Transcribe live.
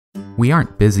We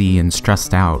aren't busy and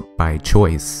stressed out by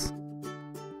choice.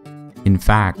 In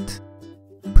fact,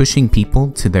 pushing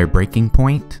people to their breaking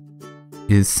point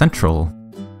is central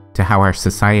to how our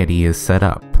society is set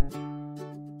up.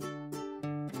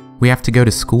 We have to go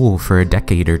to school for a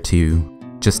decade or two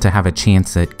just to have a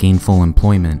chance at gainful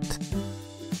employment.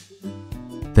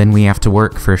 Then we have to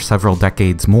work for several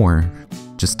decades more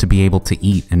just to be able to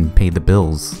eat and pay the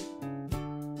bills.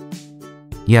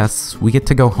 Yes, we get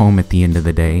to go home at the end of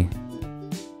the day,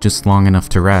 just long enough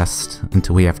to rest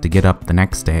until we have to get up the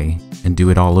next day and do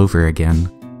it all over again.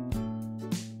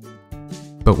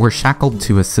 But we're shackled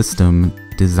to a system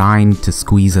designed to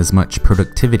squeeze as much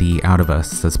productivity out of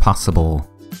us as possible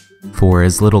for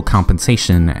as little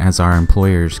compensation as our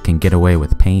employers can get away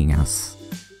with paying us.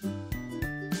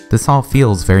 This all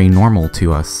feels very normal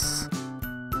to us,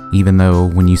 even though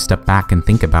when you step back and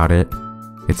think about it,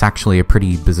 it's actually a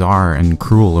pretty bizarre and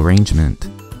cruel arrangement.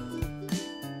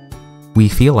 We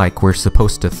feel like we're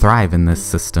supposed to thrive in this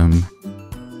system,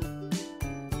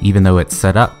 even though it's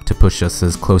set up to push us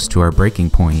as close to our breaking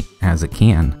point as it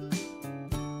can.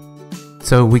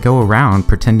 So we go around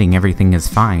pretending everything is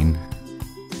fine,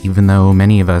 even though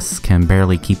many of us can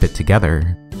barely keep it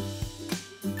together.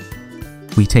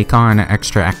 We take on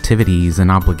extra activities and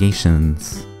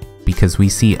obligations because we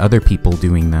see other people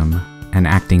doing them and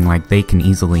acting like they can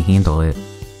easily handle it.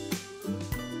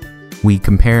 We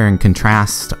compare and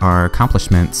contrast our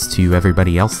accomplishments to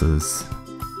everybody else's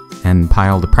and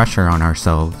pile the pressure on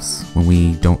ourselves when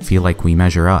we don't feel like we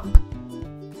measure up.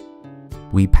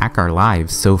 We pack our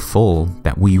lives so full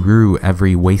that we rue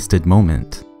every wasted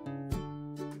moment.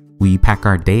 We pack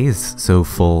our days so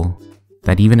full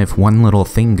that even if one little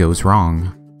thing goes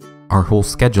wrong, our whole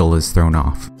schedule is thrown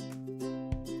off.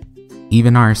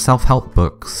 Even our self-help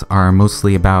books are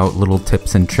mostly about little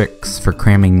tips and tricks for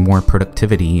cramming more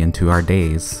productivity into our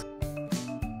days,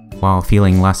 while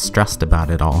feeling less stressed about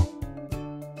it all.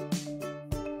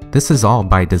 This is all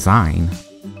by design.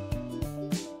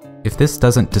 If this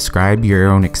doesn't describe your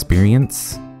own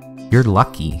experience, you're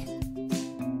lucky.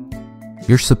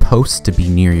 You're supposed to be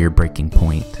near your breaking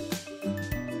point.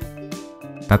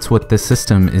 That's what this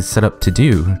system is set up to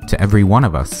do to every one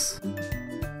of us.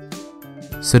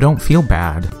 So don't feel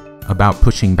bad about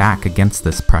pushing back against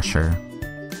this pressure.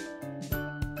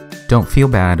 Don't feel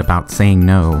bad about saying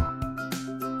no,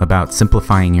 about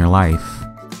simplifying your life,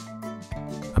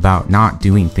 about not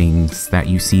doing things that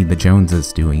you see the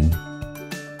Joneses doing.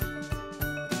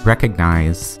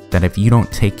 Recognize that if you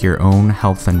don't take your own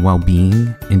health and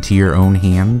well-being into your own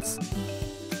hands,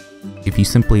 if you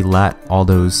simply let all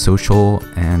those social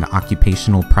and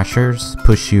occupational pressures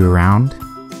push you around,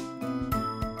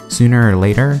 sooner or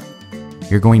later,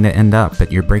 you're going to end up at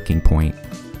your breaking point.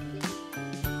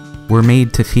 We're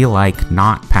made to feel like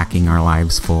not packing our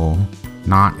lives full,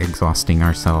 not exhausting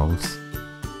ourselves,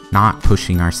 not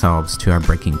pushing ourselves to our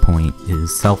breaking point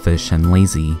is selfish and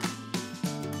lazy.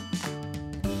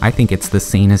 I think it's the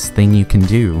sanest thing you can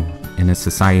do in a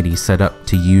society set up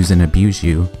to use and abuse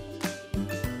you.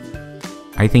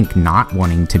 I think not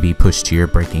wanting to be pushed to your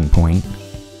breaking point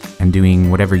and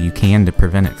doing whatever you can to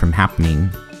prevent it from happening,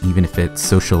 even if it's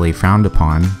socially frowned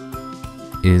upon,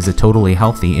 is a totally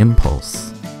healthy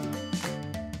impulse.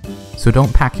 So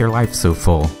don't pack your life so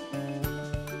full.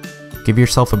 Give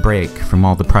yourself a break from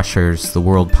all the pressures the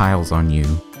world piles on you,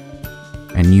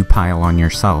 and you pile on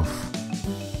yourself.